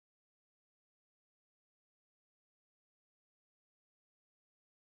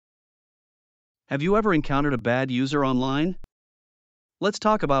Have you ever encountered a bad user online? Let's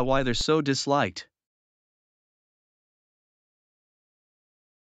talk about why they're so disliked.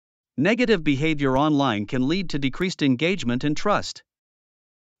 Negative behavior online can lead to decreased engagement and trust.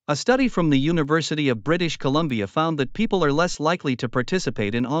 A study from the University of British Columbia found that people are less likely to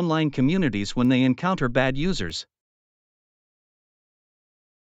participate in online communities when they encounter bad users.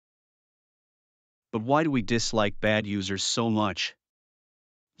 But why do we dislike bad users so much?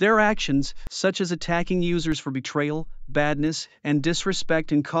 Their actions, such as attacking users for betrayal, badness, and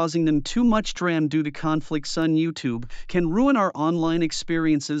disrespect and causing them too much drama due to conflicts on YouTube, can ruin our online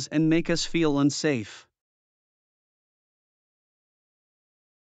experiences and make us feel unsafe.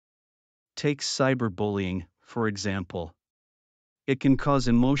 Take cyberbullying, for example. It can cause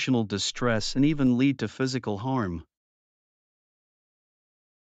emotional distress and even lead to physical harm.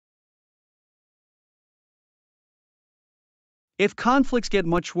 If conflicts get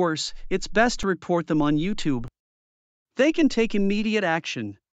much worse, it's best to report them on YouTube. They can take immediate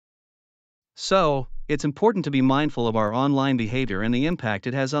action. So, it's important to be mindful of our online behavior and the impact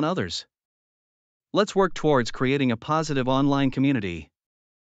it has on others. Let's work towards creating a positive online community.